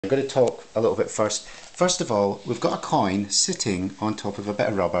I'm going to talk a little bit first. First of all, we've got a coin sitting on top of a bit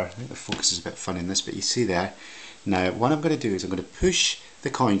of rubber. I think the focus is a bit funny in this, but you see there. Now, what I'm going to do is I'm going to push the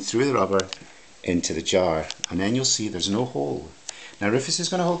coin through the rubber into the jar, and then you'll see there's no hole. Now, Rufus is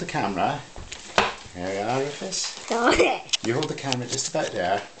going to hold the camera. There you are, Rufus. You hold the camera just about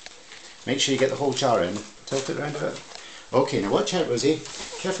there. Make sure you get the whole jar in. Tilt it around a bit. Okay, now watch out, Rosie.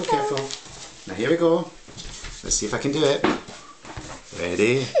 Careful, careful. Now here we go. Let's see if I can do it.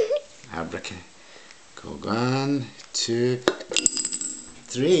 Ready? Abraca. Go 1, 2,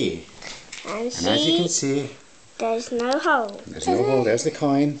 3. And as you can see, there's no hole. There's no hole. There's the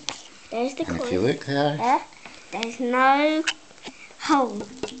coin. There's the coin. And if you look there, there's no hole.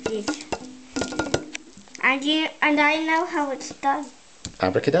 And I know how it's done.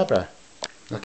 Abracadabra.